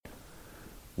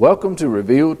Welcome to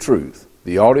Revealed Truth,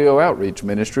 the audio outreach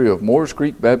ministry of Moores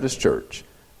Creek Baptist Church.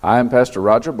 I am Pastor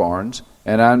Roger Barnes,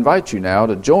 and I invite you now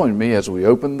to join me as we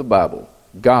open the Bible,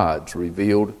 God's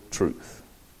Revealed Truth.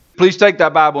 Please take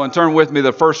that Bible and turn with me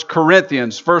to 1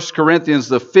 Corinthians,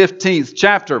 the 15th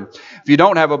chapter. If you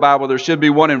don't have a Bible, there should be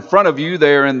one in front of you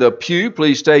there in the pew.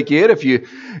 Please take it.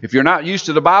 If you're not used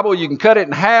to the Bible, you can cut it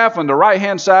in half. On the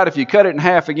right-hand side, if you cut it in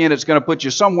half again, it's going to put you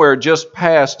somewhere just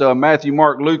past Matthew,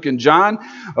 Mark, Luke, and John,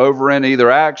 over in either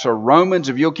Acts or Romans.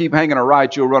 If you'll keep hanging a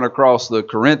right, you'll run across the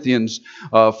Corinthians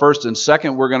 1st and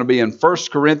 2nd. We're going to be in 1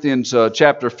 Corinthians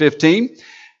chapter 15.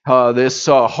 This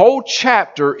whole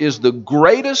chapter is the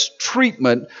greatest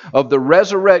treatment of the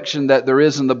resurrection that there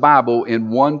is in the Bible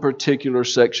in one particular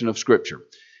section of Scripture.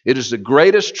 It is the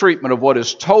greatest treatment of what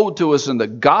is told to us in the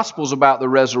Gospels about the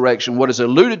resurrection, what is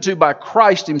alluded to by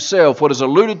Christ Himself, what is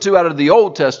alluded to out of the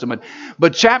Old Testament.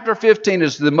 But chapter 15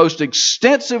 is the most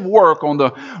extensive work on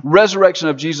the resurrection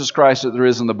of Jesus Christ that there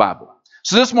is in the Bible.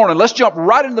 So this morning, let's jump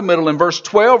right in the middle in verse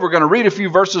 12. We're going to read a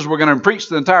few verses. We're going to preach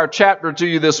the entire chapter to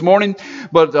you this morning.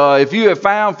 But if you have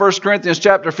found 1 Corinthians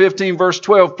chapter 15, verse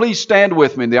 12, please stand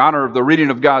with me in the honor of the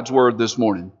reading of God's Word this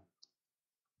morning.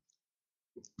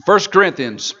 1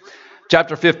 Corinthians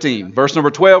chapter 15, verse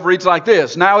number 12 reads like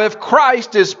this. Now if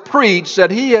Christ is preached that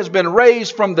He has been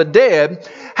raised from the dead,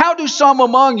 how do some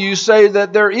among you say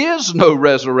that there is no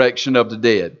resurrection of the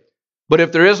dead? But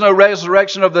if there is no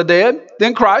resurrection of the dead,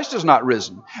 then Christ is not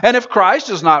risen. And if Christ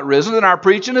is not risen, then our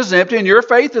preaching is empty, and your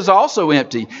faith is also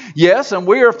empty. Yes, and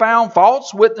we are found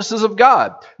false witnesses of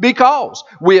God, because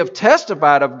we have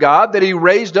testified of God that He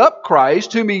raised up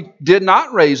Christ, whom He did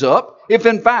not raise up, if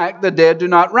in fact the dead do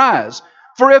not rise.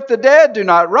 For if the dead do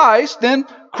not rise, then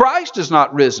Christ is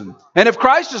not risen. And if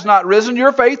Christ is not risen,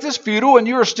 your faith is futile, and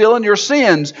you are still in your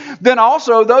sins. Then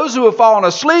also those who have fallen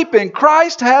asleep in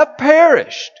Christ have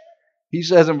perished. He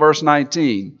says in verse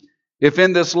 19, if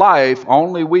in this life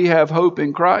only we have hope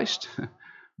in Christ,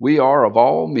 we are of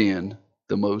all men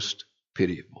the most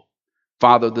pitiable.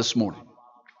 Father, this morning,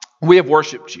 we have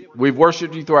worshiped You. We've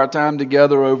worshiped You through our time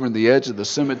together over in the edge of the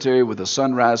cemetery with a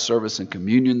sunrise service and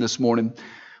communion this morning.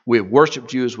 We have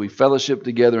worshiped You as we fellowship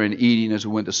together in eating, as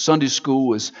we went to Sunday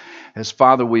school, as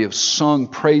Father, we have sung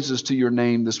praises to Your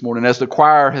name this morning, as the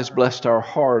choir has blessed our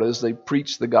heart, as they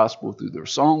preach the gospel through their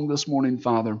song this morning,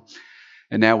 Father.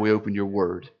 And now we open Your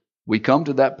Word. We come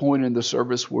to that point in the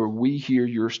service where we hear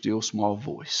Your still small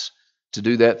voice. To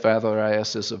do that, Father, I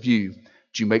ask this of You,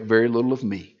 that You make very little of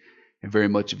me and very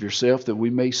much of Yourself, that we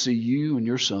may see You and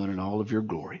Your Son in all of Your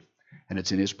glory. And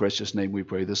it's in His precious name we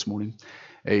pray this morning.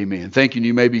 Amen. Thank you, and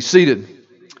you may be seated.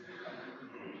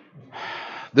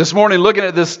 This morning, looking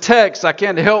at this text, I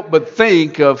can't help but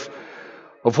think of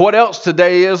what else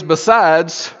today is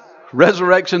besides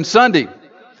Resurrection Sunday.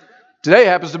 Today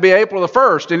happens to be April the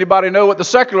 1st. Anybody know what the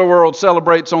secular world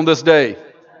celebrates on this day?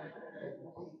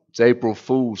 It's April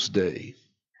Fool's Day.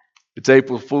 It's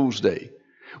April Fool's Day.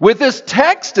 With this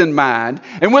text in mind,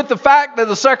 and with the fact that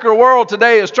the secular world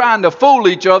today is trying to fool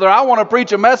each other, I want to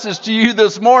preach a message to you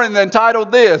this morning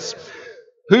entitled this,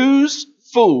 Whose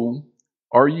Fool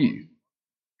Are You?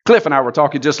 Cliff and I were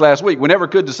talking just last week. We never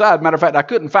could decide. Matter of fact, I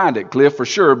couldn't find it, Cliff, for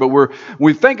sure. But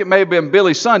we think it may have been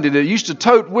Billy Sunday that used to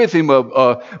tote with him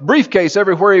a briefcase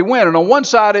everywhere he went. And on one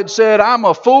side it said, I'm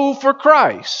a fool for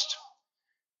Christ.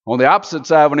 On the opposite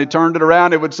side, when he turned it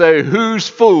around, it would say, Whose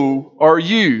fool are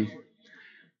you?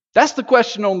 That's the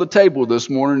question on the table this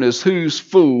morning, is whose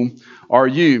fool are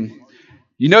you?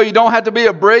 You know, you don't have to be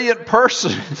a brilliant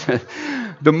person.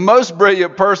 The most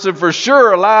brilliant person for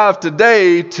sure alive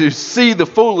today to see the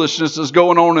foolishness that's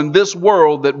going on in this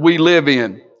world that we live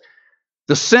in.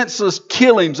 The senseless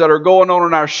killings that are going on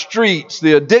in our streets,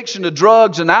 the addiction to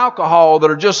drugs and alcohol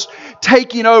that are just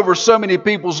taking over so many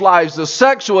people's lives, the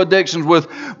sexual addictions with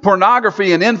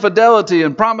pornography and infidelity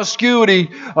and promiscuity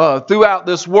throughout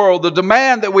this world, the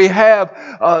demand that we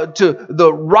have to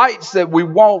the rights that we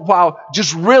want while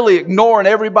just really ignoring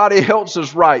everybody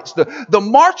else's rights, the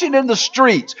marching in the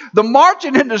streets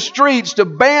to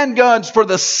ban guns for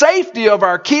the safety of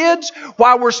our kids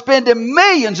while we're spending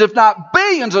millions, if not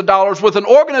billions of dollars with an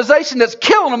organization that's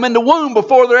killing them in the womb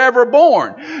before they're ever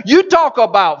born. You talk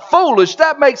about foolish.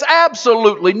 That makes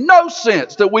absolutely no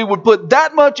sense that we would put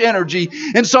that much energy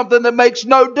in something that makes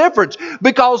no difference,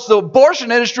 because the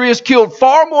abortion industry has killed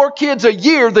far more kids a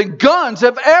year than guns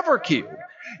have ever killed.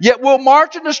 Yet we'll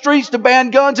march in the streets to ban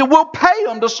guns and we'll pay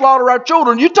them to slaughter our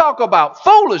children. You talk about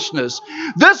foolishness.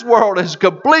 This world has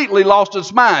completely lost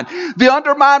its mind. The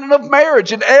undermining of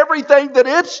marriage and everything that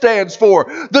it stands for.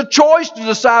 The choice to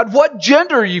decide what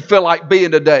gender you feel like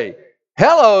being today.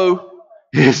 Hello,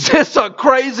 is this a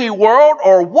crazy world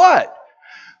or what?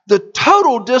 the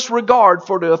total disregard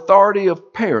for the authority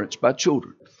of parents by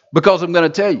children. Because I'm going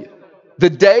to tell you, the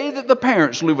day that the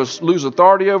parents lose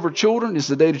authority over children is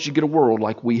the day that you get a world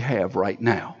like we have right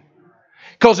now.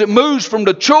 Because it moves from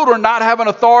the children not having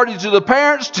authority to the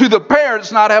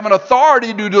parents not having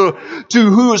authority to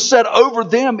who is set over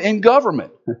them in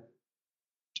government.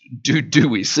 Do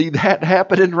we see that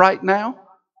happening right now?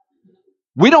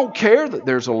 We don't care that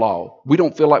there's a law. We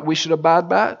don't feel like we should abide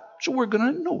by it, so we're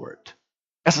going to ignore it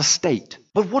as a state.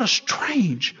 But what a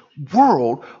strange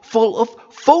world full of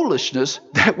foolishness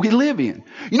that we live in.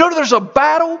 You know, there's a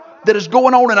battle that is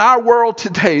going on in our world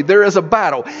today. There is a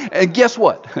battle. And guess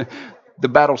what? The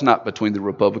battle's not between the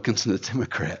Republicans and the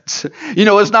Democrats. You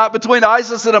know, it's not between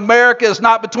ISIS and America. It's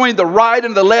not between the right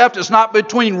and the left. It's not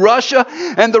between Russia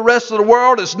and the rest of the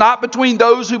world. It's not between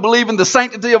those who believe in the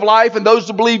sanctity of life and those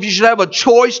who believe you should have a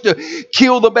choice to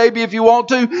kill the baby if you want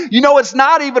to. You know, it's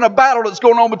not even a battle that's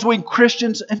going on between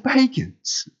Christians and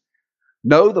pagans.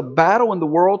 No, the battle in the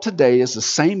world today is the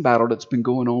same battle that's been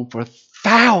going on for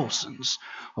thousands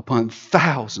upon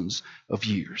thousands of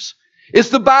years. It's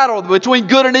the battle between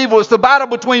good and evil. It's the battle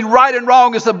between right and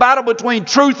wrong. It's the battle between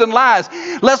truth and lies.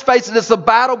 Let's face it, it's the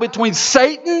battle between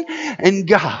Satan and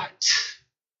God.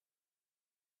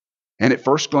 And at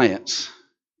first glance,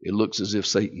 it looks as if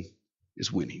Satan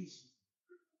is winning.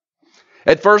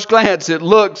 At first glance, it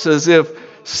looks as if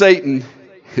Satan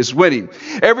is winning.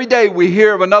 Every day we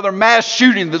hear of another mass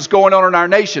shooting that's going on in our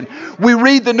nation. We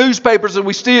read the newspapers and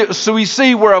we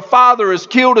see where a father has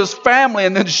killed his family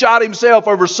and then shot himself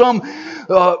over some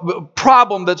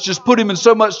problem that's just put him in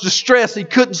so much distress he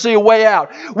couldn't see a way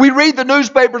out. We read the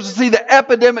newspapers and see the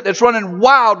epidemic that's running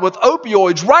wild with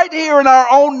opioids right here in our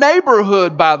own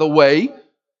neighborhood, by the way.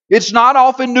 It's not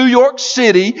off in New York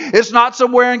City. It's not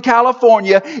somewhere in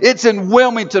California. It's in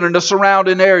Wilmington and the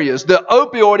surrounding areas. The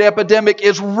opioid epidemic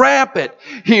is rampant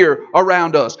here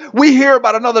around us. We hear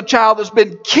about another child that's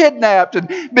been kidnapped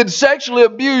and been sexually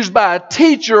abused by a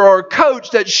teacher or a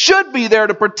coach that should be there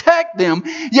to protect them,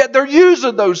 yet they're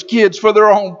using those kids for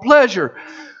their own pleasure.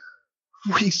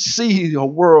 We see a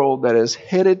world that is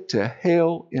headed to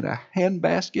hell in a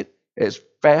handbasket as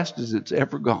fast as it's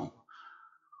ever gone.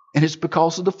 And it's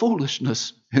because of the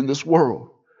foolishness in this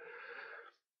world.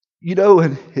 You know,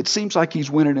 and it seems like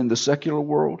he's winning in the secular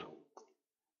world.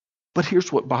 But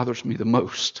here's what bothers me the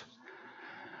most.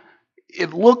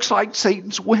 It looks like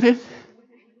Satan's winning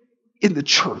in the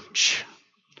church.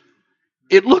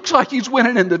 It looks like he's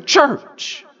winning in the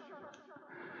church.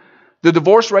 The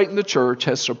divorce rate in the church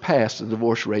has surpassed the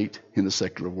divorce rate in the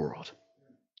secular world.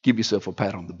 Give yourself a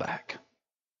pat on the back.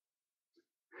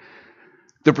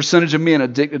 The percentage of men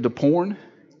addicted to porn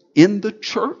in the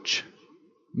church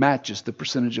matches the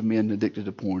percentage of men addicted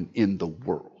to porn in the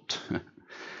world.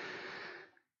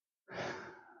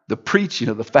 The preaching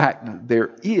of the fact that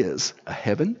there is a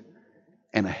heaven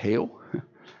and a hell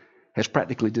has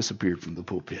practically disappeared from the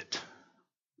pulpit.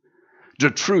 The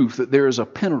truth that there is a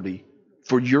penalty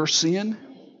for your sin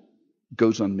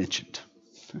goes unmentioned.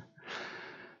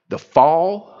 The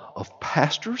fall of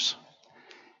pastors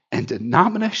and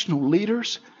denominational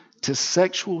leaders to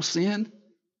sexual sin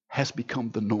has become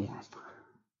the norm.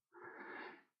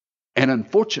 And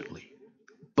unfortunately,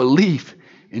 belief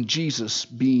in Jesus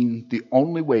being the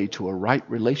only way to a right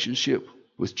relationship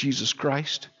with Jesus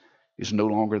Christ is no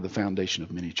longer the foundation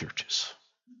of many churches.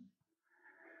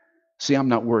 See, I'm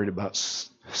not worried about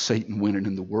Satan winning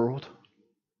in the world.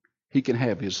 He can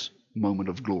have his moment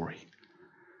of glory.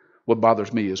 What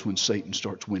bothers me is when Satan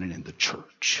starts winning in the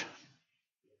church.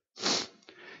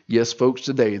 Yes, folks,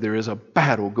 today there is a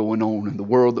battle going on in the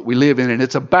world that we live in, and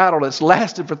it's a battle that's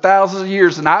lasted for thousands of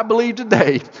years. And I believe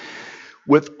today,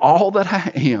 with all that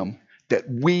I am, that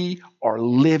we are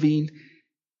living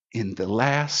in the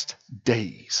last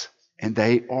days, and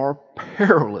they are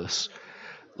perilous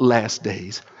last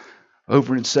days.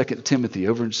 Over in 2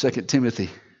 Timothy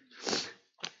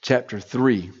chapter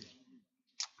 3.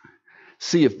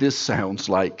 See if this sounds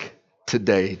like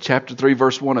today. Chapter 3,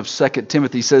 verse 1 of 2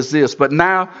 Timothy says this, But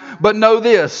know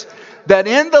this, that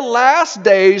in the last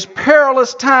days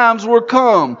perilous times will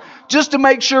come. Just to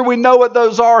make sure we know what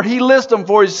those are, he lists them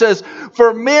for us. He says,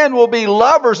 For men will be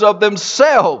lovers of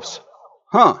themselves.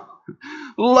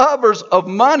 Lovers of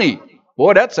money.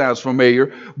 Boy, that sounds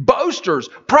familiar. Boasters,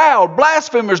 proud,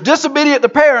 blasphemers, disobedient to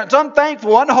parents,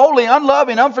 unthankful, unholy,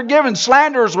 unloving, unforgiving,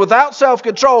 slanderers, without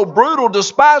self-control, brutal,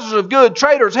 despisers of good,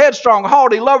 traitors, headstrong,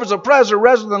 haughty, lovers of pleasure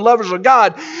rather than lovers of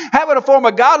God, having a form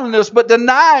of godliness but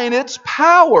denying its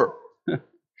power.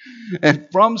 And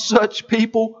from such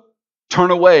people, turn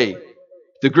away.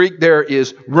 The Greek there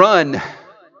is run.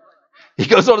 He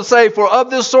goes on to say, for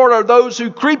of this sort are those who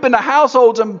creep into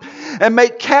households and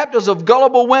make captives of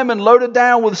gullible women loaded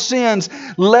down with sins,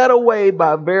 led away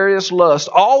by various lusts,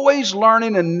 always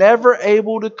learning and never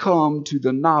able to come to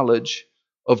the knowledge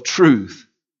of truth.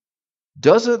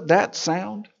 Doesn't that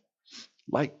sound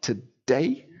like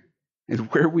today and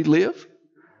where we live?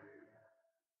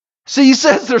 See, he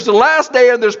says there's the last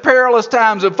day and there's perilous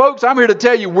times. And folks, I'm here to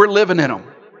tell you we're living in them.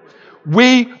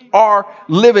 We are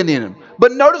living in them.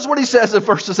 But notice what he says in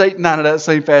verses 8 and 9 of that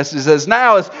same passage. He says,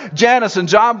 now as Jannes and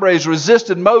Jambres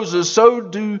resisted Moses, so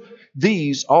do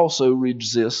these also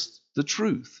resist the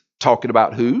truth. Talking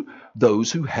about who?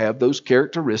 Those who have those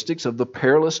characteristics of the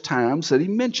perilous times that he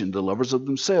mentioned, the lovers of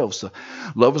themselves, the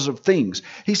lovers of things.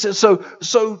 He says,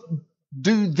 so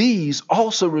do these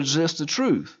also resist the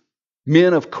truth.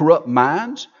 Men of corrupt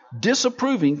minds,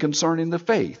 disapproving concerning the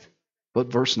faith.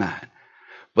 But verse 9,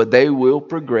 but they will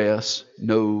progress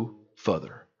no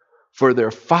further, for their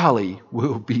folly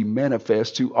will be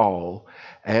manifest to all,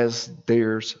 as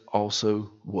theirs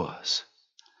also was.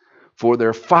 For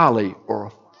their folly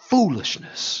or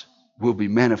foolishness will be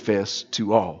manifest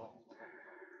to all.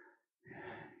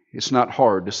 It's not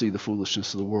hard to see the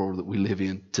foolishness of the world that we live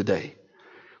in today.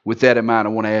 With that in mind,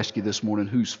 I want to ask you this morning,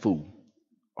 whose fool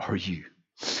are you?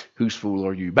 Whose fool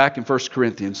are you? Back in 1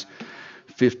 Corinthians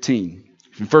 15.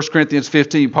 In 1 Corinthians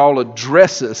 15, Paul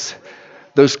addresses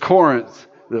the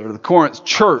Corinth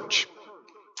church.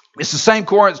 It's the same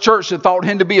Corinth church that thought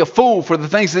him to be a fool for the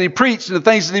things that he preached and the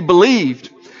things that he believed.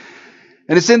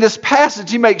 And it's in this passage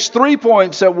he makes 3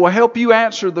 points that will help you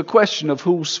answer the question of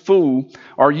whose fool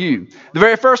are you. The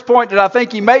very first point that I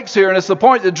think he makes here, and it's the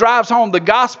point that drives home the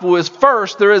gospel, is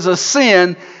first, there is a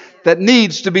sin that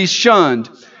needs to be shunned.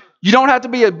 You don't have to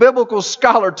be a biblical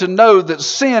scholar to know that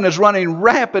sin is running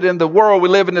rampant in the world we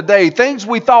live in today. Things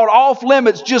we thought off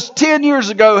limits just 10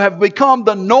 years ago have become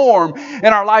the norm in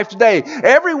our life today.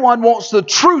 Everyone wants the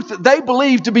truth that they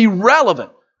believe to be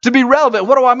relevant. To be relevant.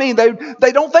 What do I mean?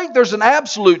 They don't think there's an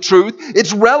absolute truth.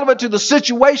 It's relevant to the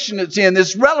situation it's in.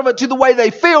 It's relevant to the way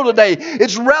they feel today.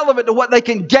 It's relevant to what they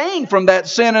can gain from that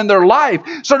sin in their life.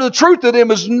 So the truth of them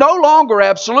is no longer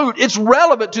absolute. It's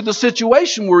relevant to the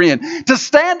situation we're in. To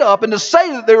stand up and to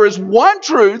say that there is one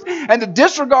truth and to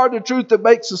disregard the truth that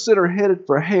makes a sinner headed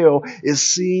for hell is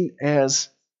seen as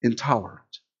intolerant.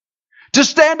 To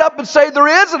stand up and say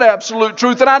there is an absolute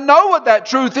truth and I know what that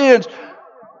truth is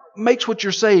makes what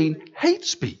you're saying hate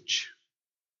speech.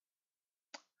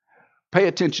 Pay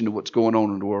attention to what's going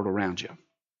on in the world around you.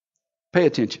 Pay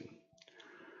attention.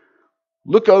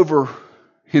 Look over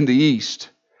in the East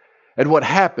at what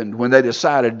happened when they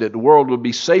decided that the world would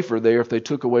be safer there if they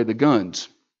took away the guns.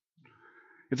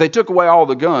 If they took away all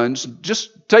the guns, just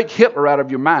take Hitler out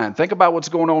of your mind. Think about what's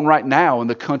going on right now in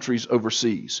the countries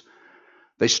overseas.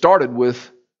 They started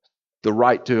with the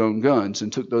right to own guns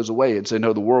and took those away and said,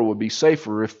 no, the world would be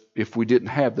safer if we didn't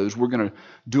have those. We're going to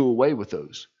do away with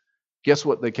those. Guess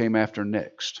what they came after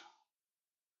next?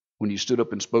 When you stood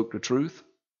up and spoke the truth,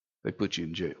 they put you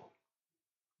in jail.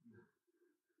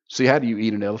 See, how do you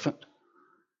eat an elephant?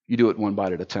 You do it one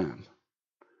bite at a time.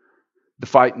 The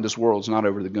fight in this world is not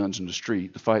over the guns in the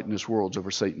street. The fight in this world is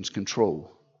over Satan's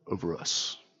control over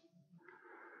us.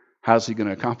 How's he going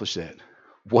to accomplish that?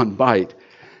 One bite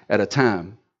at a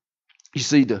time. You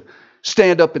see, to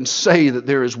stand up and say that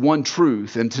there is one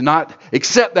truth and to not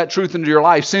accept that truth into your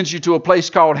life sends you to a place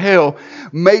called hell,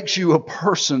 makes you a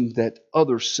person that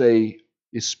others say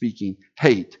is speaking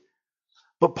hate.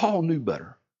 But Paul knew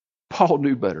better. Paul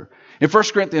knew better. In 1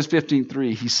 Corinthians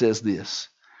 15:3, he says this,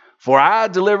 for I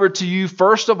delivered to you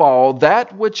first of all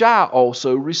that which I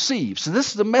also received. So this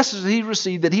is the message that he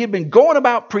received, that he had been going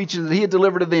about preaching, that he had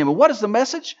delivered to them. And what is the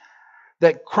message?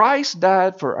 That Christ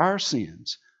died for our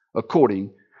sins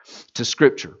according to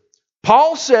Scripture.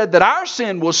 Paul said that our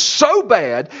sin was so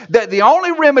bad that the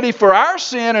only remedy for our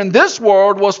sin in this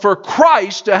world was for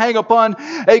Christ to hang upon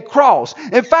a cross.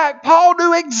 In fact, Paul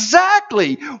knew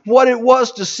exactly what it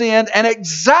was to sin and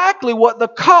exactly what the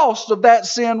cost of that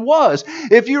sin was.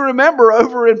 If you remember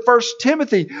over in 1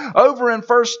 Timothy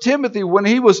when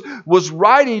he was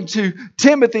writing to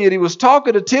Timothy and he was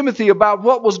talking to Timothy about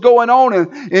what was going on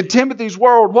in Timothy's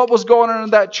world, what was going on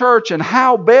in that church and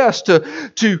how best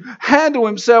to handle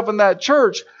himself in that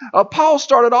church. Paul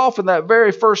started off in that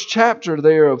very first chapter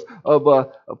there of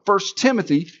 1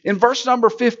 Timothy in verse number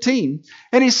 15.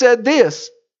 And he said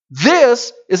this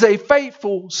is a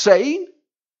faithful saying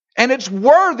and it's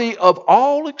worthy of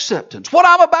all acceptance. What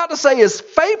I'm about to say is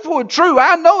faithful and true.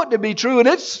 I know it to be true and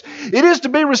it is to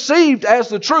be received as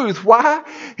the truth. Why?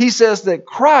 He says that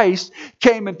Christ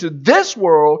came into this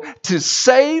world to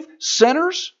save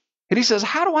sinners. And he says,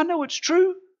 how do I know it's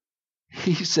true?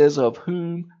 He says, of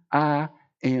whom I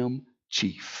am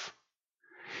chief.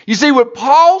 You see, what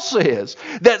Paul says,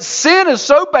 that sin is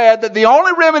so bad that the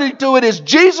only remedy to it is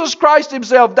Jesus Christ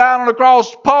himself dying on the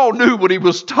cross. Paul knew what he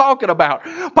was talking about.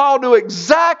 Paul knew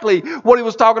exactly what he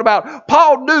was talking about.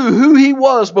 Paul knew who he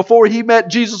was before he met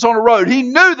Jesus on the road. He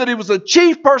knew that he was the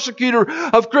chief persecutor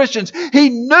of Christians. He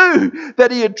knew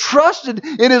that he had trusted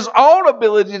in his own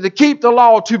ability to keep the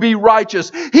law, to be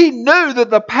righteous. He knew that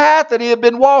the path that he had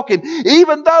been walking,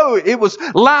 even though it was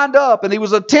lined up and he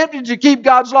was attempting to keep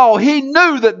God's law, he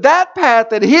knew that path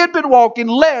that he had been walking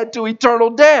led to eternal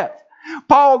death.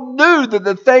 Paul knew that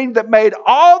the thing that made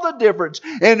all the difference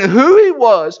in who he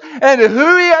was and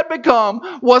who he had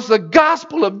become was the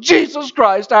gospel of Jesus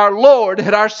Christ, our Lord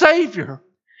and our Savior.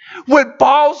 When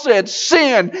Paul said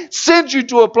sin sends you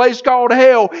to a place called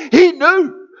hell, he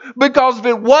knew, because if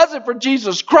it wasn't for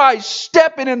Jesus Christ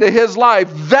stepping into his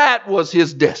life, that was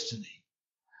his destiny.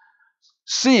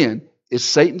 Sin is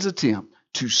Satan's attempt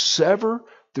to sever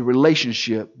the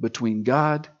relationship between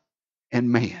God and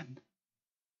man.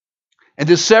 And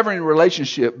this severing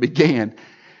relationship began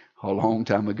a long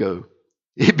time ago.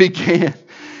 It began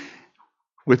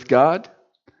with God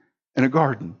in a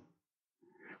garden.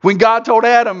 When God told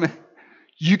Adam,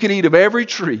 you can eat of every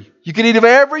tree. You can eat of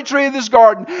every tree in this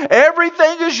garden.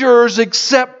 Everything is yours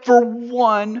except for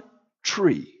one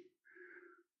tree.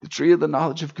 The tree of the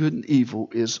knowledge of good and evil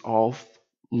is off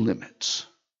limits.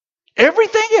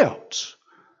 Everything else,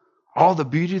 all the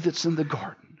beauty that's in the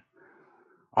garden,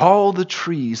 all the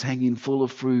trees hanging full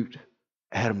of fruit,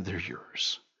 Adam, they're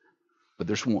yours. But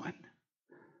there's one.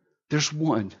 There's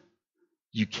one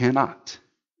you cannot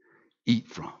eat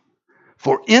from.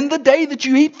 For in the day that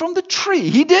you eat from the tree,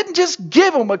 he didn't just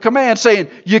give them a command saying,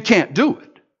 you can't do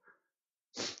it.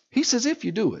 He says, if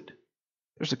you do it,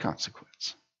 there's a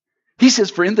consequence. He says,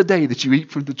 for in the day that you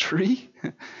eat from the tree,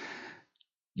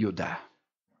 you'll die.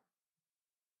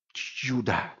 You'll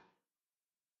die.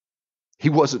 He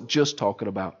wasn't just talking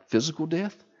about physical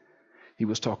death. He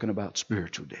was talking about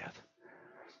spiritual death.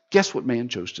 Guess what man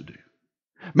chose to do?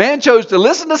 Man chose to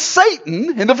listen to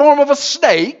Satan in the form of a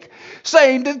snake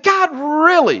saying, did God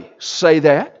really say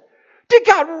that? Did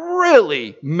God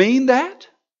really mean that?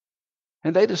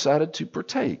 And they decided to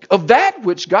partake of that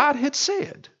which God had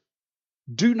said,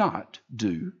 do not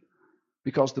do,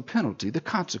 because the penalty, the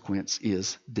consequence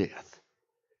is death.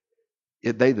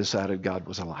 Yet they decided God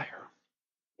was a liar.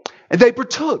 And they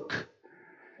partook.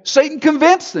 Satan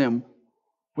convinced them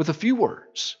with a few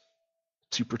words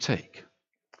to partake.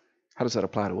 How does that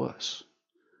apply to us?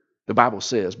 The Bible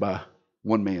says by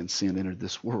one man's sin entered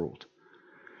this world.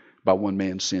 By one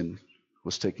man's sin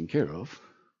was taken care of.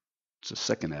 It's the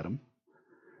second Adam.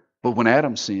 But when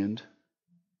Adam sinned,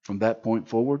 from that point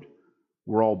forward,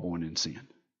 we're all born in sin.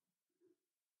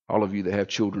 All of you that have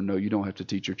children know you don't have to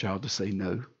teach your child to say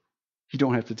no. You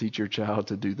don't have to teach your child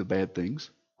to do the bad things.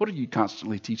 What are you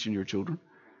constantly teaching your children?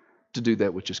 To do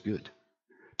that which is good.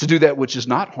 To do that which is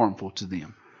not harmful to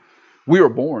them. We are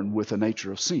born with a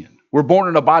nature of sin. We're born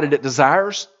in a body that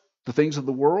desires the things of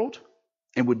the world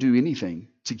and would do anything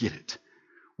to get it.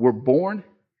 We're born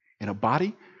in a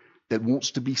body that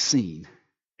wants to be seen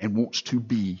and wants to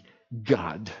be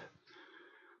God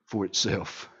for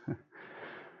itself.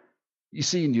 You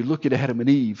see, and you look at Adam and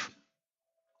Eve.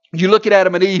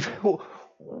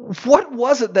 What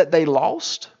was it that they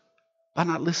lost by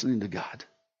not listening to God?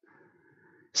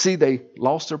 See, they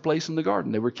lost their place in the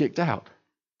garden. They were kicked out.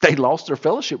 They lost their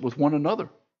fellowship with one another.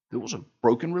 There was a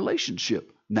broken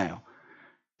relationship now.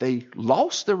 They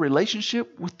lost their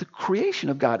relationship with the creation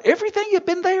of God. Everything had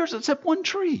been theirs except one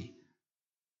tree.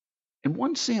 In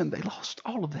one sin, they lost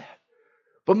all of that.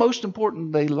 But most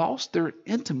important, they lost their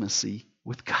intimacy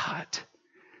with God.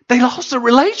 They lost their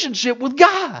relationship with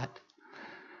God.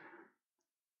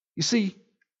 You see,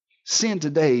 sin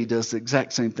today does the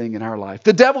exact same thing in our life.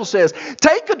 The devil says,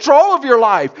 take control of your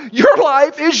life. Your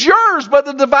life is yours. But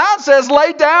the divine says,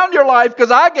 lay down your life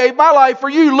because I gave my life for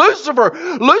you.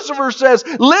 Lucifer says,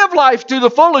 live life to the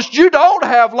fullest. You don't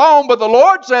have long, but the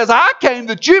Lord says, I came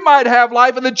that you might have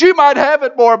life and that you might have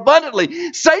it more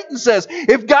abundantly. Satan says,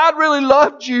 if God really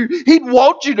loved you, He'd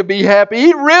want you to be happy.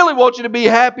 He'd really want you to be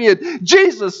happy. And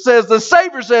Jesus says, the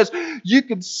Savior says, you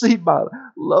can see my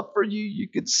love for you. You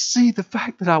can see the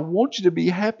fact that I want you to be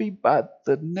happy by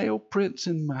the nail prints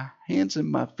in my hands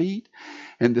and my feet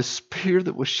and the spear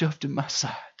that was shoved in my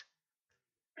side.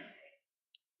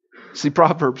 See,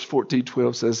 Proverbs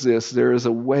 14:12 says this, there is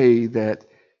a way that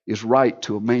is right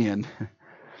to a man,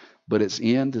 but its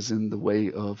end is in the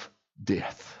way of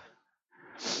death.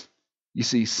 You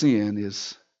see, sin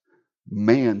is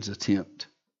man's attempt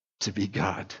to be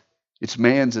God. It's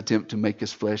man's attempt to make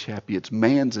his flesh happy. It's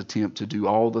man's attempt to do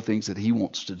all the things that he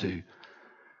wants to do.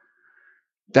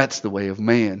 That's the way of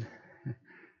man.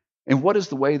 And what is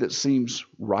the way that seems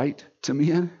right to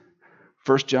men?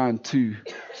 1 John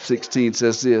 2:16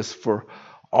 says this, for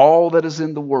all that is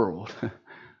in the world,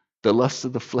 the lust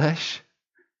of the flesh,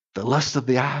 the lust of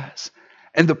the eyes,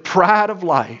 and the pride of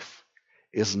life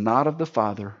is not of the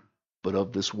Father, but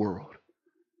of this world.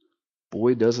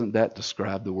 Boy, doesn't that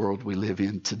describe the world we live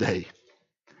in today.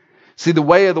 See, the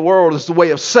way of the world is the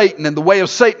way of Satan, and the way of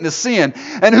Satan is sin.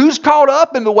 And who's caught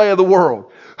up in the way of the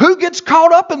world? Who gets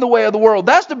caught up in the way of the world?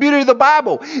 That's the beauty of the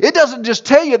Bible. It doesn't just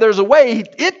tell you there's a way.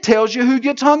 It tells you who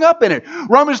gets hung up in it.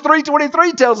 Romans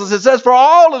 3:23 tells us, it says, for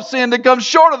all have sinned and come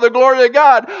short of the glory of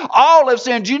God. All have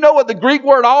sinned. Do you know what the Greek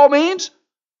word all means?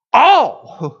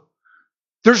 All.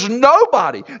 There is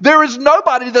nobody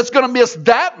that's going to miss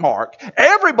that mark.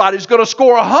 Everybody's going to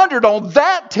score 100 on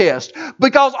that test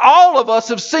because all of us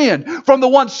have sinned. From the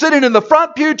one sitting in the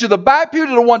front pew to the back pew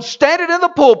to the one standing in the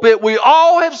pulpit, we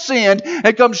all have sinned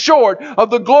and come short of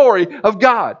the glory of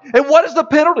God. And what is the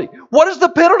penalty? What is the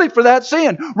penalty for that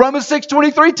sin? Romans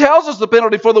 6:23 tells us the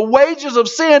penalty for the wages of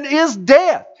sin is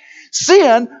death.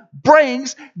 Sin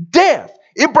brings death.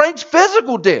 It brings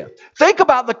physical death. Think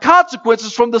about the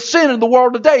consequences from the sin in the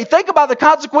world today. Think about the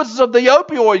consequences of the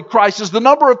opioid crisis, the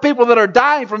number of people that are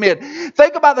dying from it.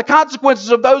 Think about the consequences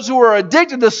of those who are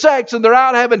addicted to sex and they're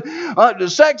out having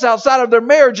sex outside of their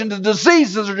marriage, and the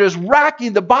diseases are just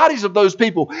racking the bodies of those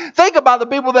people. Think about the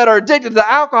people that are addicted to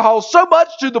alcohol so much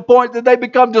to the point that they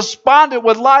become despondent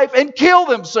with life and kill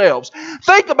themselves.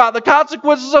 Think about the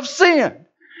consequences of sin.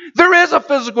 There is a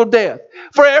physical death.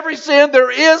 For every sin,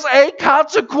 there is a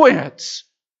consequence.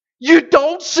 You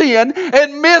don't sin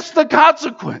and miss the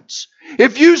consequence.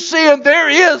 If you sin, there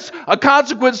is a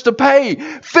consequence to pay.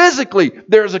 Physically,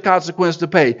 there is a consequence to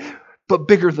pay. But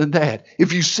bigger than that,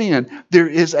 if you sin, there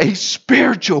is a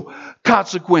spiritual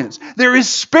consequence. There is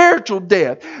spiritual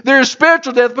death. There is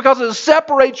spiritual death because it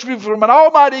separates you from an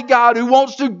almighty God who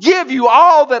wants to give you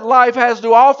all that life has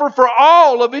to offer for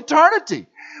all of eternity.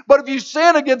 But if you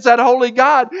sin against that holy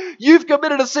God, you've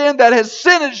committed a sin that has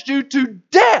sentenced you to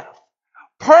death.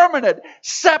 Permanent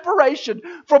separation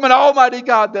from an almighty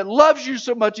God that loves you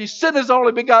so much, He sent His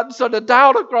only begotten Son to die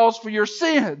on the cross for your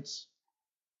sins.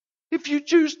 If you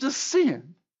choose to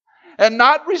sin and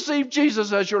not receive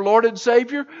Jesus as your Lord and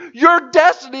Savior, your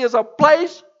destiny is a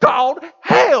place called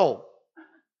hell.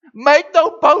 Make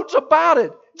no bones about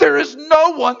it. There is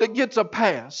no one that gets a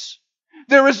pass.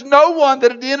 There is no one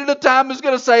that at the end of the time is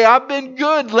going to say, I've been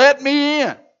good, let me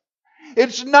in.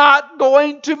 It's not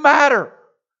going to matter.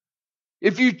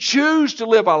 If you choose to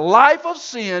live a life of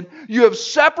sin, you have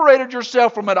separated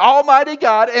yourself from an almighty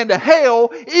God, and hell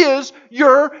is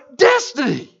your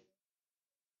destiny.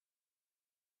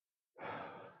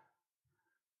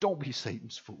 Don't be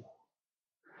Satan's fool.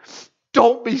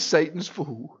 Don't be Satan's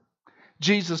fool.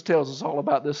 Jesus tells us all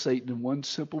about this Satan in one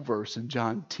simple verse in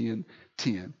John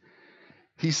 10:10.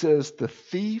 He says, the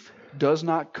thief does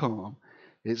not come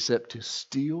except to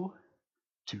steal,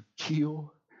 to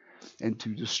kill, and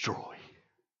to destroy.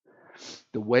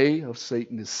 The way of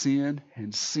Satan is sin,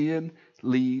 and sin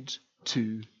leads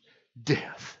to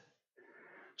death.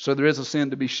 So there is a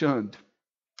sin to be shunned.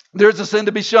 There is a sin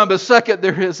to be shunned, but second,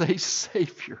 there is a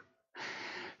Savior.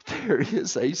 There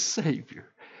is a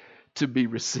Savior to be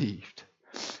received.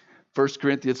 1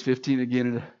 Corinthians 15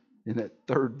 again in that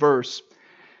third verse.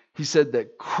 He said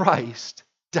that Christ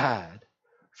died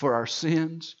for our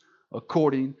sins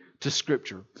according to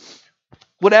Scripture.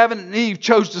 When Adam and Eve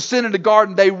chose to sin in the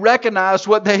garden, they recognized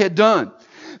what they had done.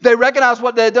 They recognized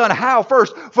what they had done. How?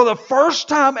 First, for the first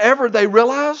time ever, they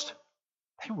realized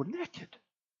they were naked.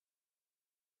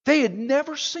 They had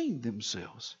never seen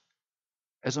themselves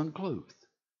as unclothed.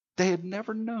 They had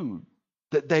never known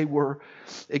that they were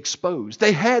exposed.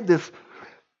 They had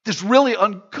this really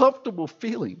uncomfortable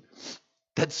feeling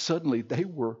that suddenly they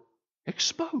were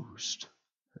exposed.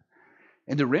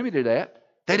 And to remedy that,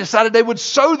 they decided they would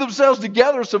sew themselves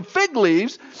together some fig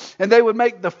leaves, and they would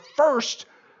make the first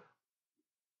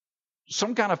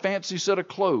some kind of fancy set of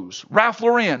clothes. A Ralph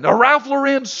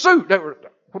Lauren suit.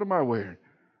 What am I wearing?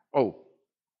 Oh,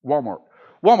 Walmart.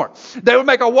 They would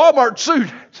make a Walmart suit,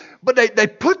 but they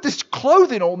put this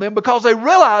clothing on them because they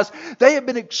realized they had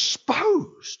been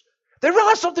exposed. They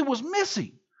realized something was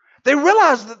missing. They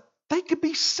realized that they could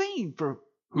be seen for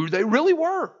who they really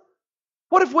were.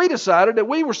 What if we decided that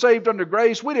we were saved under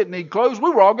grace, we didn't need clothes, we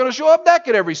were all going to show up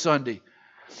naked every Sunday?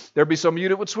 There'd be some of you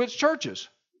that would switch churches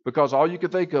because all you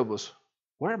could think of was,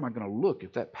 where am I going to look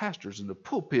if that pastor's in the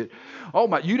pulpit? Oh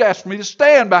my, you'd ask me to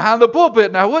stand behind the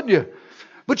pulpit now, wouldn't you?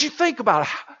 But you think about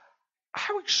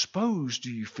how exposed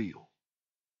do you feel?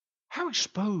 How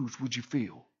exposed would you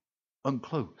feel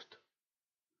unclothed?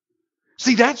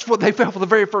 See, that's what they felt for the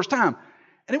very first time.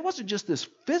 And it wasn't just this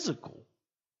physical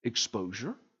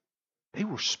exposure. They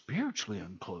were spiritually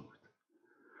unclothed.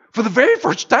 For the very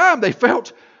first time, they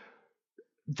felt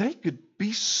they could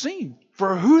be seen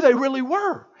for who they really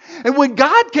were. And when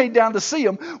God came down to see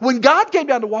them, when God came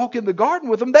down to walk in the garden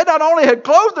with them, they not only had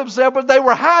clothed themselves, but they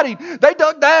were hiding. They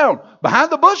dug down behind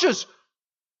the bushes.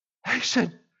 They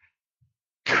said,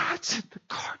 God's in the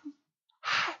garden.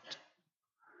 Hide.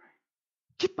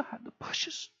 Get behind the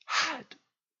bushes. Hide.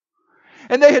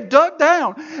 And they had dug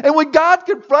down. And when God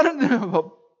confronted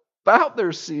them about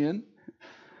their sin,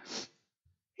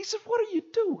 He said, what are you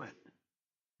doing?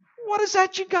 What is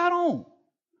that you got on?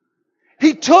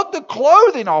 He took the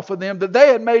clothing off of them that they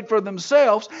had made for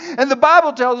themselves. And the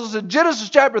Bible tells us in Genesis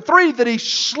chapter 3 that He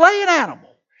slay an animal.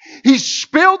 He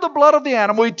spilled the blood of the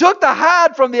animal. He took the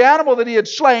hide from the animal that He had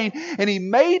slain, and He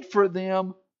made for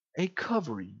them a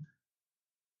covering.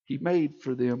 He made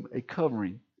for them a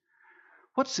covering.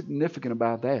 What's significant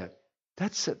about that?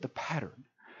 That set the pattern.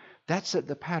 That set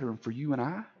the pattern for you and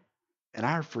I and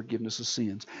our forgiveness of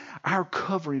sins. Our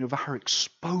covering of our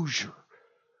exposure.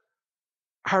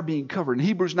 Our being covered. In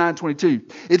Hebrews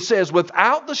 9:22, it says,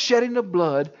 without the shedding of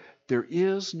blood, there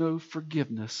is no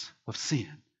forgiveness of sin.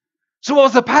 So what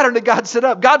was the pattern that God set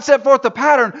up? God set forth the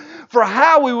pattern for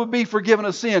how we would be forgiven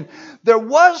of sin. There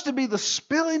was to be the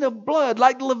spilling of blood,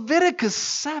 like Leviticus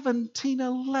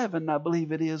 17:11, I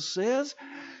believe it is, says.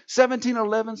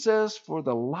 17:11 says, for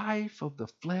the life of the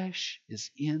flesh is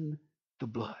in the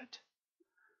blood.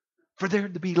 For there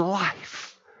to be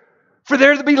life. For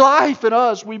there to be life in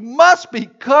us, we must be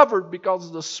covered because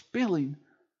of the spilling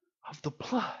of the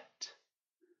blood.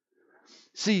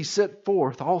 See, set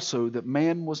forth also that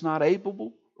man was not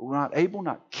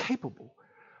capable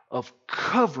of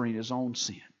covering his own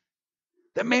sin.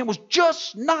 That man was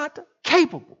just not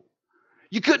capable.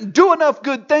 You couldn't do enough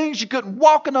good things. You couldn't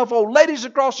walk enough old ladies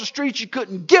across the street. You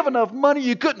couldn't give enough money.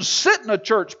 You couldn't sit in a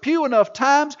church pew enough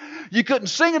times. You couldn't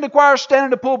sing in the choir, stand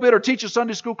in the pulpit, or teach a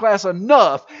Sunday school class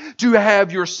enough to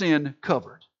have your sin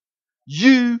covered.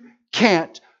 You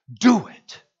can't do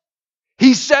it.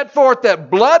 He set forth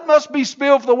that blood must be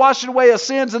spilled for the washing away of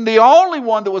sins, and the only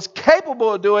one that was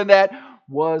capable of doing that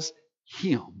was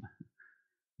Him.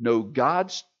 No,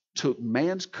 God took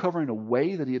man's covering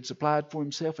away that He had supplied for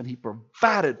Himself, and He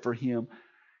provided for him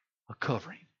a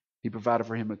covering. He provided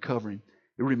for him a covering.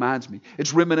 It reminds me,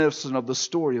 it's reminiscent of the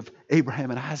story of Abraham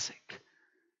and Isaac.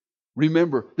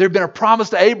 Remember, there had been a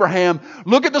promise to Abraham,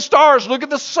 look at the stars, look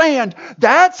at the sand.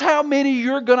 That's how many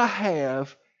you're going to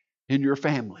have in your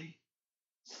family.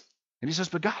 And he says,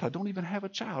 but God, I don't even have a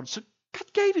child. So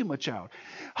God gave him a child.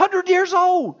 100 years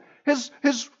old. His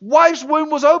wife's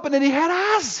womb was open and he had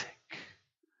Isaac.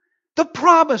 The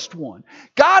promised one.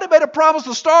 God had made a promise,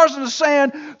 the stars and the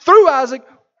sand, through Isaac,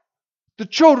 the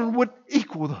children would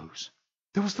equal those.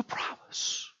 There was the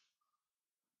promise.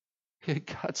 And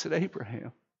God said,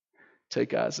 Abraham,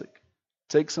 take Isaac.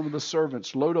 Take some of the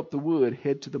servants, load up the wood,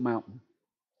 head to the mountain.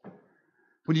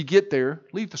 When you get there,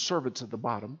 leave the servants at the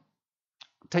bottom.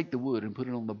 Take the wood and put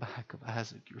it on the back of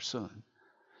Isaac, your son,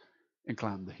 and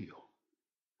climb the hill.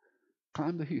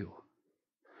 Climb the hill.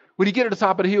 When you get to the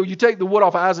top of the hill, you take the wood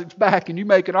off Isaac's back and you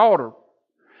make an altar.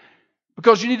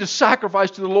 Because you need to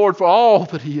sacrifice to the Lord for all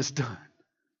that He has done.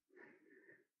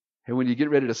 And when you get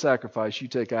ready to sacrifice, you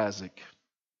take Isaac,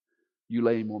 you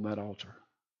lay him on that altar,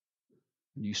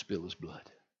 and you spill his blood.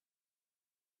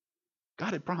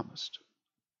 God had promised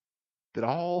that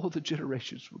all the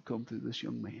generations would come through this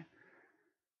young man.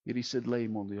 Yet He said, lay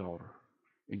him on the altar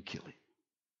and kill him.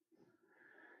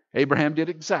 Abraham did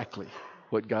exactly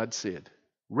what God said.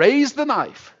 Raised the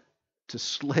knife to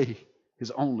slay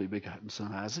his only begotten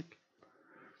son Isaac.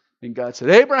 And God said,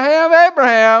 Abraham,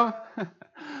 Abraham,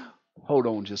 hold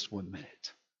on just 1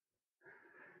 minute.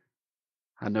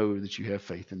 I know that you have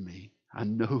faith in me. I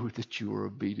know that you are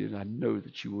obedient. I know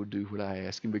that you will do what I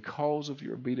ask. And because of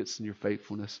your obedience and your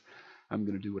faithfulness, I'm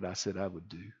going to do what I said I would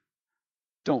do.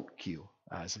 Don't kill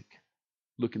Isaac.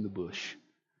 Look in the bush.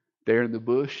 There in the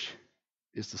bush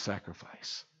is the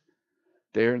sacrifice.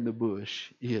 There in the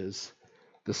bush is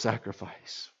the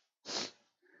sacrifice.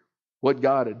 What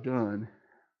God had done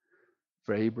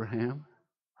for Abraham,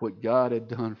 what God had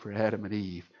done for Adam and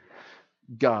Eve,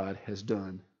 God has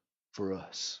done for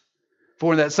us.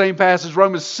 For in that same passage,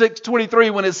 Romans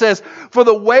 6:23, when it says, for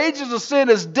the wages of sin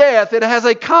is death, it has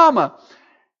a comma.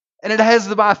 And it has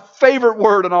my favorite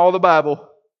word in all the Bible,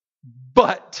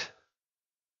 but.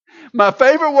 My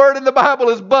favorite word in the Bible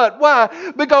is but.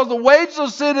 Why? Because the wages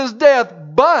of sin is death,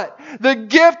 but the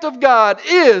gift of God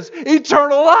is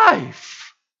eternal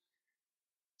life.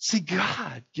 See,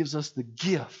 God gives us the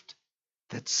gift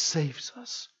that saves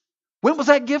us. When was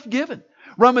that gift given?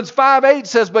 Romans 5:8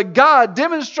 says, but God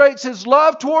demonstrates His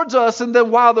love towards us, and that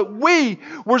while that we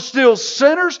were still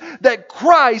sinners, that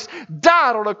Christ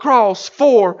died on a cross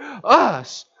for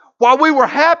us. While we were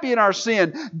happy in our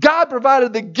sin, God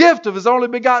provided the gift of His only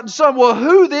begotten Son. Well,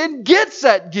 who then gets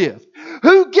that gift?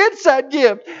 Who gets that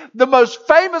gift? The most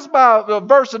famous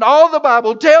verse in all the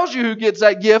Bible tells you who gets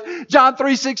that gift. John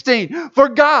 3:16. For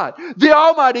God, the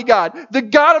Almighty God, the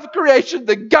God of creation,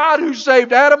 the God who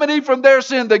saved Adam and Eve from their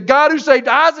sin, the God who saved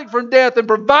Isaac from death and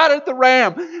provided the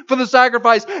ram for the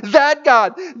sacrifice, that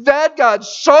God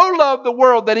so loved the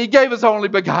world that He gave His only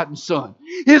begotten Son.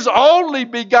 His only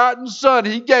begotten Son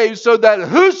He gave so that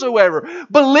whosoever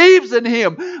believes in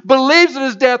Him, believes in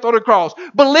His death on the cross,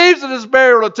 believes in His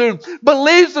burial in a tomb,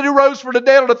 believes that He rose from the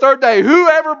dead on the third day,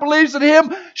 whoever believes in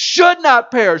Him should not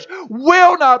perish,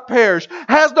 will not perish,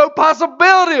 has no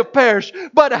possibility of perish,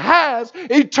 but has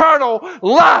eternal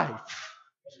life.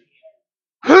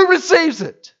 Who receives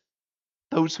it?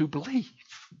 Those who believe.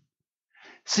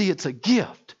 See, it's a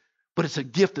gift, but it's a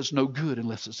gift that's no good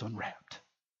unless it's unwrapped.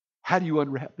 How do you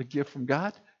unwrap the gift from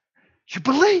God? You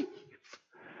believe.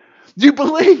 You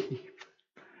believe.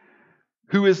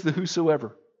 Who is the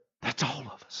whosoever? That's all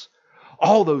of us.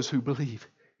 All those who believe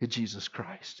in Jesus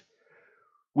Christ.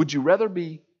 Would you rather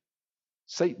be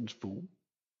Satan's fool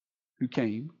who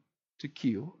came to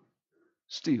kill,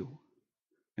 steal,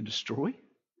 and destroy?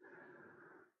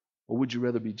 Or would you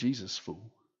rather be Jesus'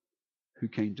 fool who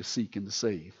came to seek and to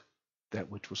save that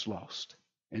which was lost,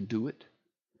 and do it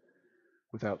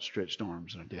with outstretched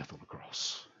arms and a death on the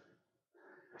cross?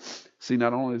 See,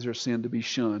 not only is there sin to be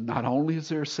shunned, not only is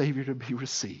there a Savior to be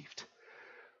received,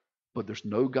 but there's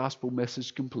no gospel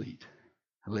message complete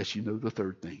unless you know the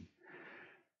third thing.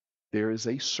 There is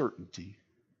a certainty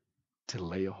to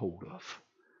lay a hold of.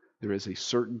 There is a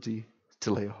certainty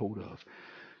to lay a hold of.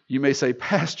 You may say,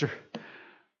 Pastor,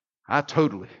 I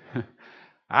totally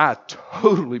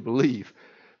believe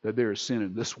that there is sin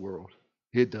in this world.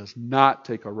 It does not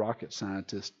take a rocket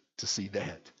scientist to see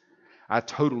that. I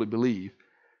totally believe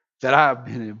that I've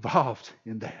been involved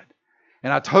in that.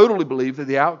 And I totally believe that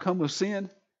the outcome of sin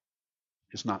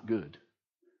is not good.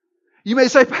 You may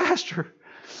say, Pastor,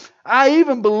 I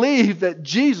even believe that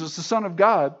Jesus, the Son of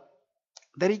God,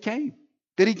 that He came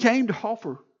to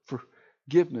offer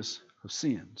forgiveness of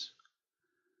sins.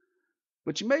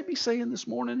 But you may be saying this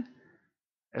morning,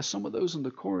 as some of those in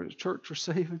the Corinth church are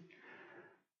saying,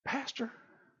 Pastor,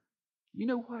 you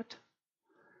know what?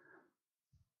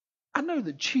 I know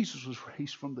that Jesus was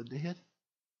raised from the dead.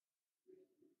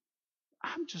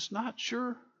 I'm just not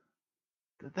sure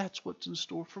that that's what's in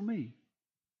store for me.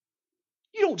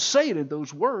 You don't say it in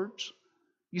those words.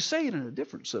 You say it in a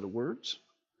different set of words.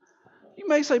 You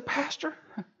may say, Pastor,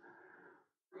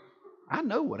 I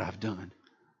know what I've done.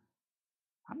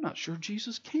 I'm not sure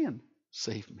Jesus can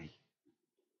save me.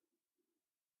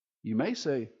 You may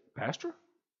say, Pastor,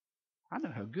 I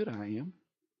know how good I am.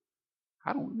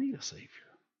 I don't need a Savior.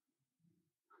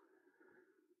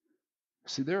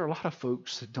 See, there are a lot of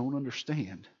folks that don't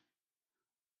understand.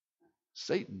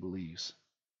 Satan believes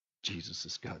Jesus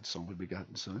is God's only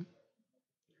begotten Son.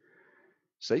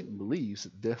 Satan believes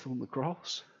that death on the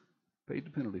cross paid the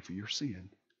penalty for your sin.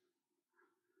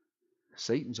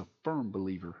 Satan's a firm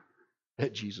believer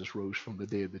that Jesus rose from the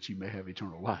dead that you may have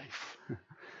eternal life.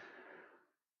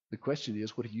 The question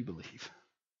is, what do you believe?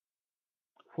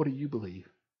 What do you believe?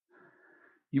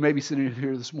 You may be sitting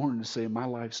here this morning and saying, my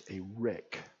life's a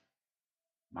wreck.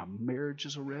 My marriage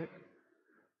is a wreck.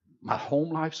 My home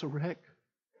life's a wreck.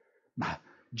 My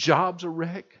job's a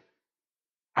wreck.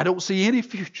 I don't see any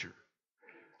future.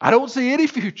 I don't see any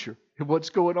future in what's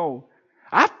going on.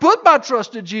 I've put my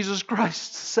trust in Jesus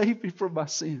Christ to save me from my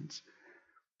sins.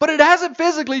 But it hasn't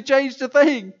physically changed a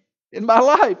thing in my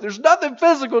life. There's nothing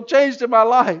physical changed in my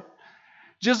life.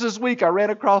 Just this week I ran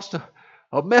across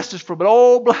a message from an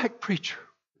old black preacher.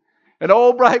 An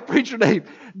old black preacher named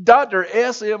Dr.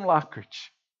 S.M. Lockridge.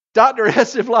 Dr.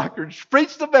 S.M. Lockridge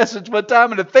preached the message one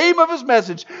time, and the theme of his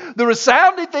message, the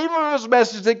resounding theme of his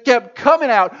message that kept coming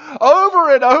out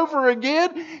over and over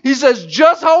again, he says,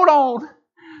 just hold on.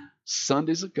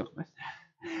 Sundays are coming.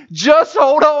 Just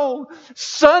hold on.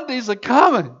 Sundays are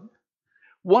coming.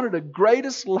 One of the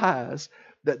greatest lies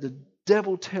that the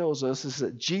devil tells us is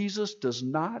that Jesus does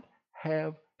not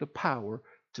have the power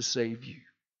to save you.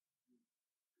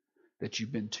 That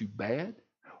you've been too bad,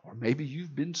 or maybe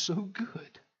you've been so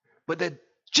good. But that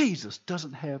Jesus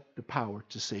doesn't have the power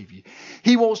to save you.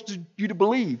 He wants you to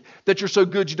believe that you're so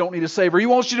good you don't need a Savior. He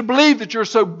wants you to believe that you're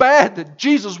so bad that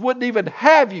Jesus wouldn't even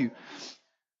have you.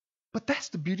 But that's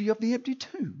the beauty of the empty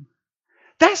tomb.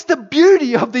 That's the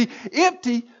beauty of the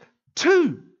empty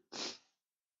tomb.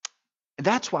 And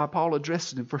that's why Paul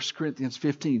addressed it in 1 Corinthians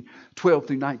 15, 12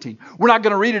 through 19. We're not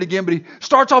going to read it again, but he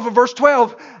starts off in verse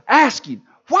 12 asking,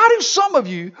 why do some of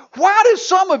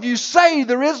you say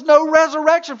there is no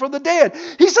resurrection from the dead?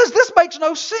 He says this makes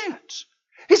no sense.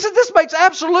 He said this makes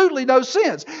absolutely no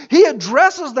sense. He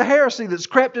addresses the heresy that's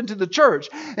crept into the church.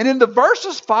 And in the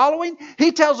verses following,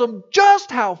 he tells them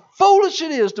just how foolish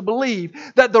it is to believe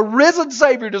that the risen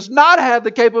Savior does not have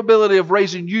the capability of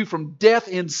raising you from death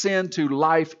in sin to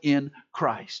life in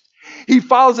Christ. He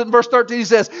follows it in verse 13. He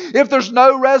says, if there's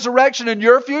no resurrection in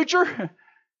your future,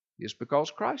 it's because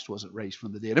Christ wasn't raised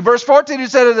from the dead. In verse 14, he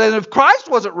said, and if Christ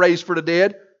wasn't raised from the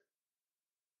dead,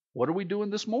 what are we doing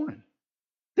this morning?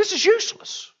 This is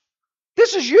useless.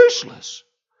 This is useless.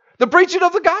 The preaching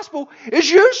of the gospel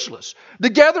is useless. The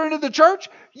gathering of the church,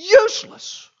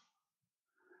 useless.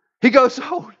 He goes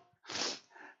on,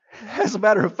 as a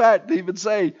matter of fact, to even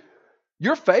say,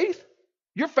 your faith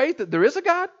that there is a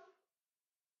God,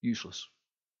 useless.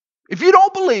 If you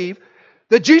don't believe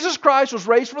that Jesus Christ was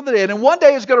raised from the dead and one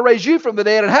day is going to raise you from the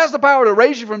dead and has the power to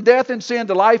raise you from death and sin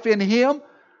to life in Him,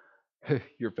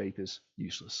 your faith is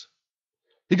useless.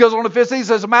 He goes on to 15, he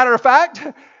says, as a matter of fact,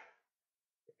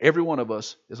 every one of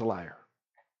us is a liar.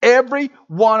 Every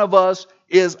one of us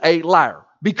is a liar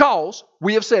because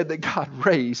we have said that God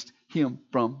raised Him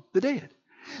from the dead.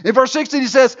 In verse 16 he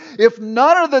says, if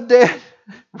none of the dead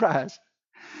rise,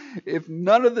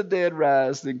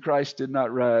 then Christ did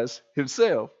not rise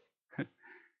Himself.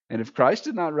 And if Christ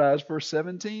did not rise, verse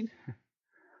 17,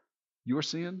 your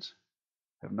sins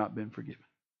have not been forgiven.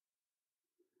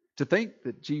 To think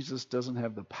that Jesus doesn't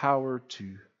have the power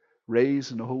to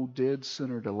raise and hold dead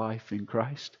sinner to life in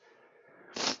Christ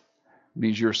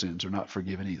means your sins are not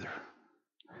forgiven either.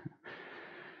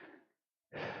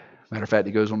 Matter of fact,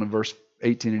 he goes on in verse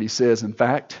 18 and he says, in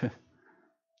fact,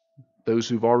 those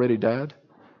who've already died,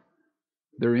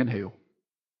 they're in hell.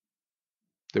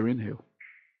 They're in hell.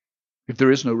 If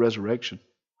there is no resurrection,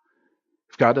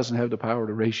 if God doesn't have the power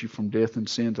to raise you from death and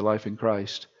sin to life in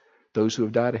Christ, those who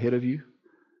have died ahead of you,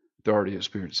 they're already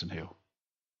experiencing hell.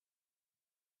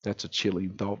 That's a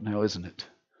chilling thought now, isn't it?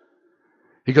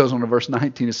 He goes on to verse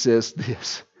 19, it says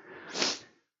this,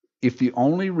 if the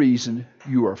only reason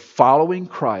you are following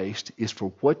Christ is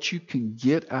for what you can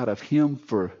get out of Him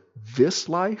for this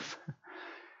life,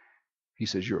 he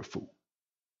says you're a fool.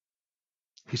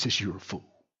 He says you're a fool.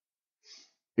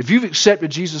 If you've accepted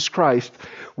Jesus Christ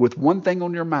with one thing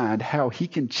on your mind, how He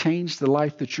can change the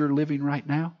life that you're living right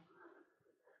now,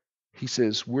 he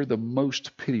says we're the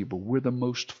most pitiable, we're the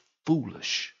most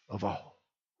foolish of all.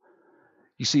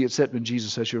 You see, accepting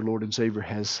Jesus as your Lord and Savior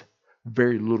has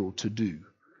very little to do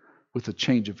with the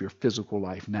change of your physical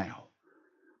life now,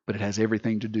 but it has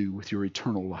everything to do with your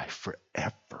eternal life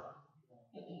forever.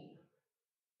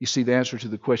 You see, the answer to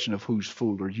the question of whose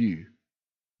fool are you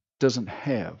doesn't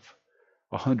have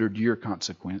 100-year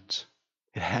consequence.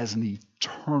 It has an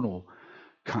eternal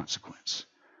consequence.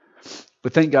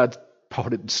 But thank God Paul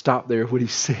didn't stop there when he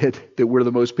said that we're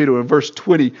the most pitiable. In verse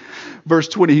 20,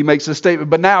 he makes a statement,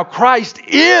 but now Christ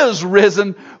is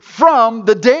risen from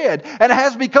the dead and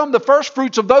has become the first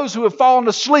fruits of those who have fallen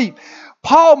asleep.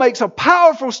 Paul makes a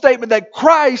powerful statement that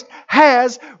Christ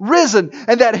has risen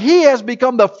and that He has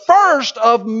become the first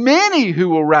of many who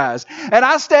will rise. And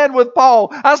I stand with Paul.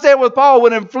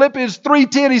 When in Philippians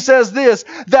 3:10 he says this,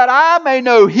 that I may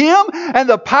know Him and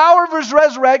the power of His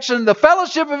resurrection and the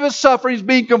fellowship of His sufferings,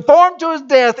 being conformed to His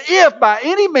death, if by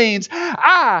any means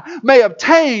I may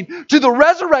obtain to the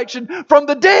resurrection from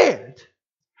the dead.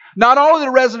 Not only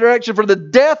the resurrection from the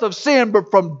death of sin,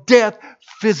 but from death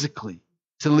physically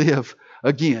to live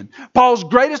again. Paul's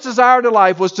greatest desire in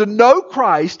life was to know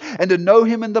Christ and to know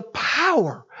Him in the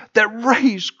power that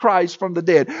raised Christ from the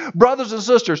dead. Brothers and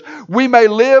sisters, we may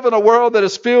live in a world that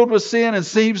is filled with sin and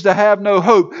seems to have no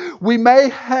hope. We may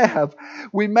have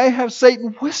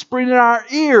Satan whispering in our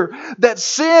ear that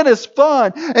sin is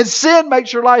fun and sin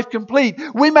makes your life complete.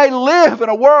 We may live in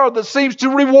a world that seems to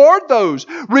reward those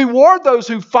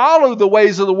who follow the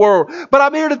ways of the world. But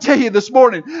I'm here to tell you this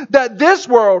morning that this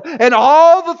world and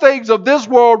all the things of this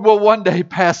world will one day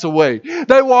pass away.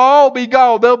 They will all be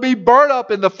gone. They'll be burned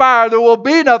up in the fire. There will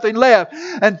be nothing left.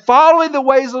 And following the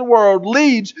ways of the world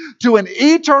leads to an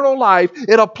eternal life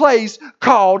in a place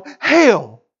called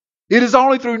hell. It is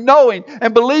only through knowing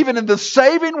and believing in the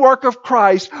saving work of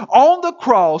Christ on the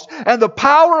cross and the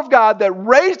power of God that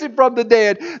raised Him from the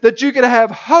dead that you can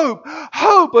have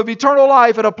hope of eternal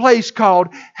life in a place called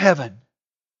heaven.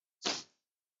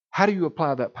 How do you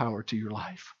apply that power to your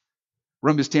life?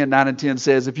 Romans 10:9 and 10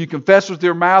 says, if you confess with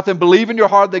your mouth and believe in your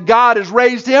heart that God has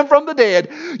raised Him from the dead,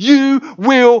 you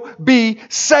will be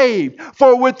saved.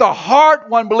 For with the heart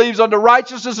one believes unto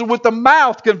righteousness, and with the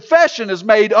mouth confession is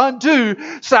made unto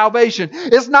salvation.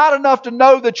 It's not enough to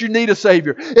know that you need a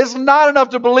Savior. It's not enough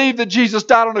to believe that Jesus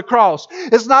died on the cross.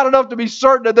 It's not enough to be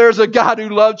certain that there's a God who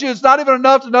loves you. It's not even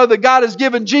enough to know that God has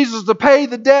given Jesus to pay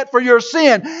the debt for your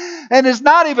sin. And it's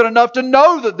not even enough to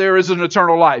know that there is an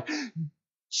eternal life.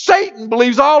 Satan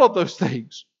believes all of those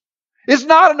things. It's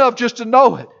not enough just to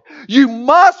know it. You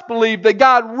must believe that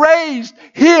God raised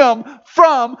Him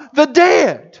from the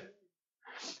dead.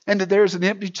 And that there's an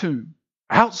empty tomb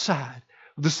outside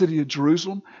of the city of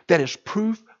Jerusalem that is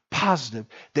proof positive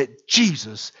that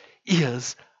Jesus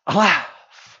is alive.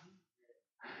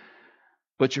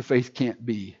 But your faith can't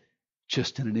be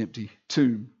just in an empty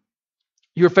tomb.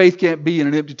 Your faith can't be in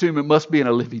an empty tomb. It must be in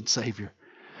a living Savior.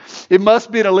 It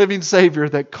must be in a living Savior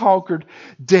that conquered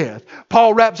death.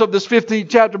 Paul wraps up this 15th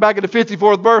chapter back in the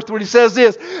 54th verse when he says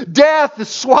this, death is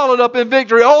swallowed up in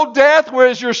victory. Oh death, where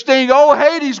is your sting? Oh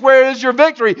Hades, where is your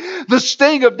victory? The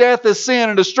sting of death is sin,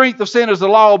 and the strength of sin is the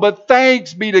law. But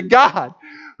thanks be to God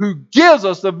who gives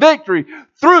us the victory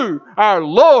through our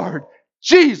Lord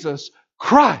Jesus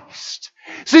Christ.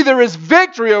 See, there is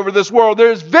victory over this world.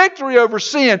 There is victory over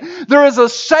sin. There is a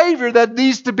Savior that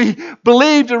needs to be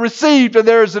believed and received. And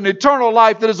there is an eternal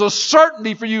life that is a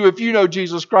certainty for you if you know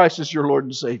Jesus Christ as your Lord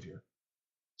and Savior.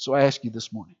 So I ask you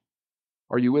this morning,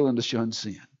 are you willing to shun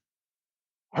sin?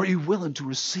 Are you willing to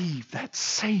receive that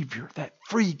Savior, that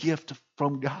free gift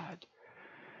from God?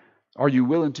 Are you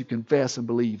willing to confess and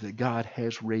believe that God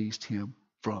has raised Him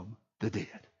from the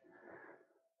dead?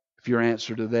 If your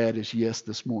answer to that is yes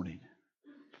this morning,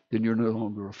 then you're no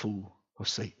longer a fool of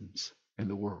Satan's and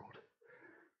the world.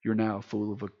 You're now a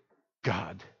fool of a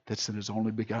God that sent His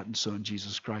only begotten Son,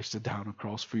 Jesus Christ, to die on a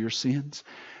cross for your sins,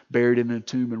 buried in a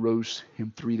tomb, and rose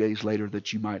Him 3 days later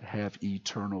that you might have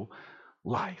eternal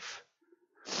life.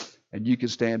 And you can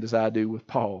stand as I do with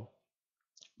Paul.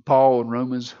 Paul in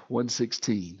Romans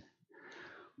 1:16.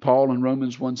 Paul in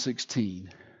Romans 1:16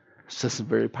 says some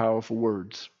very powerful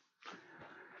words.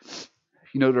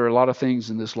 You know, there are a lot of things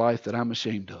in this life that I'm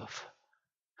ashamed of.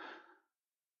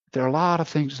 There are a lot of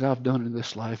things that I've done in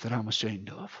this life that I'm ashamed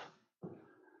of.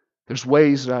 There's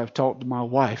ways that I've talked to my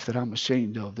wife that I'm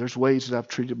ashamed of. There's ways that I've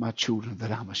treated my children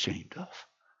that I'm ashamed of.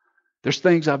 There's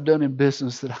things I've done in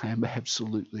business that I am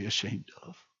absolutely ashamed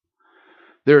of.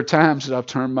 There are times that I've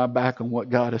turned my back on what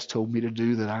God has told me to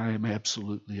do that I am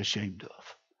absolutely ashamed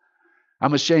of.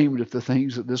 I'm ashamed of the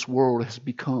things that this world has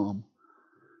become.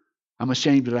 I'm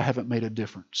ashamed that I haven't made a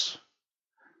difference.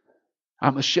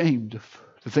 I'm ashamed of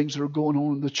the things that are going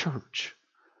on in the church.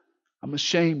 I'm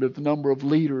ashamed of the number of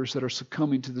leaders that are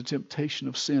succumbing to the temptation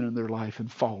of sin in their life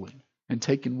and falling, and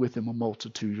taking with them a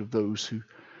multitude of those who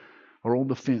are on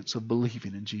the fence of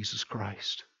believing in Jesus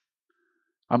Christ.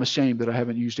 I'm ashamed that I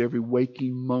haven't used every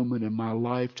waking moment in my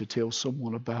life to tell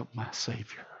someone about my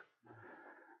Savior.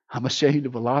 I'm ashamed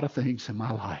of a lot of things in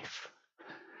my life.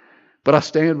 But I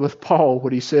stand with Paul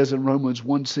when he says in Romans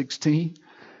 1:16,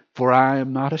 for I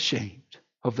am not ashamed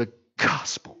of the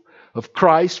gospel of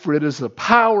Christ, for it is the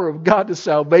power of God to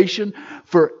salvation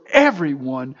for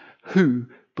everyone who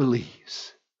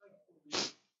believes.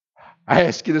 I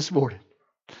ask you this morning,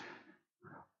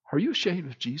 are you ashamed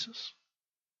of Jesus?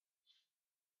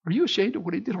 Are you ashamed of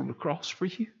what He did on the cross for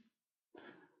you?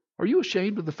 Are you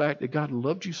ashamed of the fact that God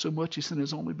loved you so much He sent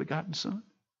His only begotten Son?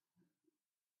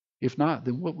 If not,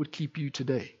 then what would keep you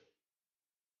today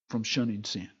from shunning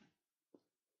sin?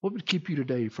 What would keep you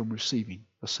today from receiving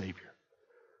a Savior?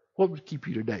 What would keep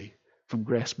you today from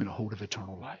grasping a hold of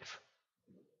eternal life?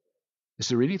 Is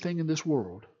there anything in this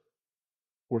world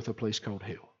worth a place called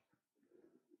hell?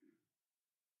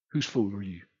 Whose fool are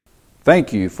you?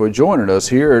 Thank you for joining us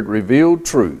here at Revealed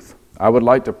Truth. I would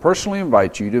like to personally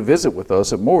invite you to visit with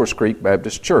us at Morris Creek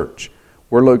Baptist Church.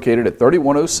 We're located at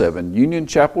 3107 Union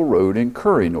Chapel Road in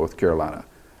Curry, North Carolina.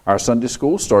 Our Sunday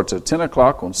school starts at 10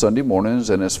 o'clock on Sunday mornings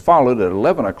and is followed at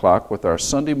 11 o'clock with our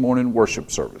Sunday morning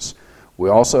worship service. We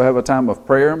also have a time of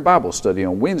prayer and Bible study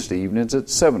on Wednesday evenings at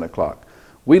 7 o'clock.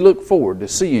 We look forward to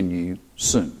seeing you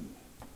soon.